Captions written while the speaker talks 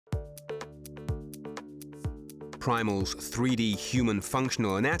Primal's 3D human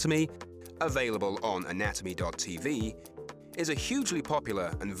functional anatomy, available on anatomy.tv, is a hugely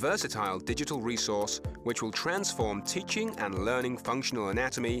popular and versatile digital resource which will transform teaching and learning functional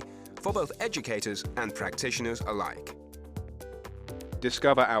anatomy for both educators and practitioners alike.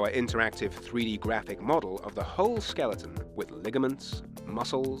 Discover our interactive 3D graphic model of the whole skeleton with ligaments,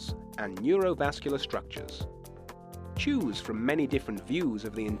 muscles, and neurovascular structures. Choose from many different views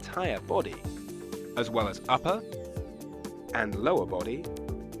of the entire body, as well as upper and lower body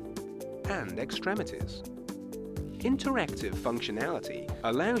and extremities. Interactive functionality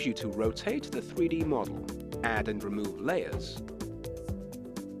allows you to rotate the 3D model, add and remove layers,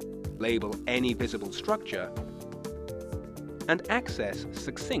 label any visible structure, and access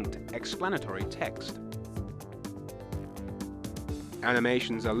succinct explanatory text.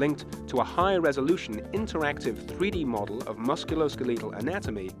 Animations are linked to a high-resolution interactive 3D model of musculoskeletal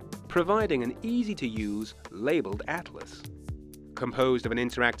anatomy, providing an easy-to-use labeled atlas. Composed of an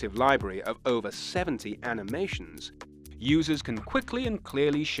interactive library of over 70 animations, users can quickly and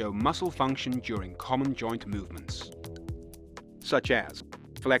clearly show muscle function during common joint movements, such as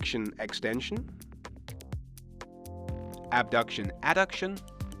flexion extension, abduction adduction,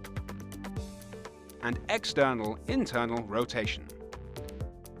 and external internal rotation.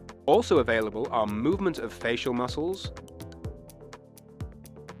 Also available are movement of facial muscles,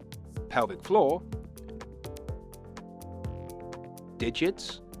 pelvic floor,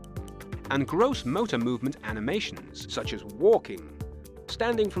 digits, and gross motor movement animations such as walking,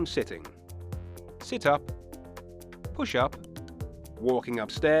 standing from sitting, sit up, push up, walking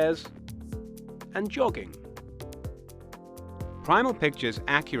upstairs, and jogging. Primal Pictures'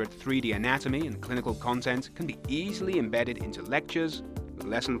 accurate 3D anatomy and clinical content can be easily embedded into lectures,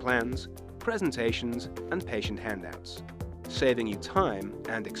 lesson plans, presentations, and patient handouts, saving you time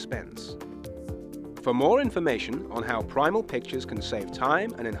and expense. For more information on how Primal Pictures can save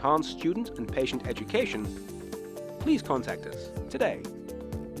time and enhance student and patient education, please contact us today.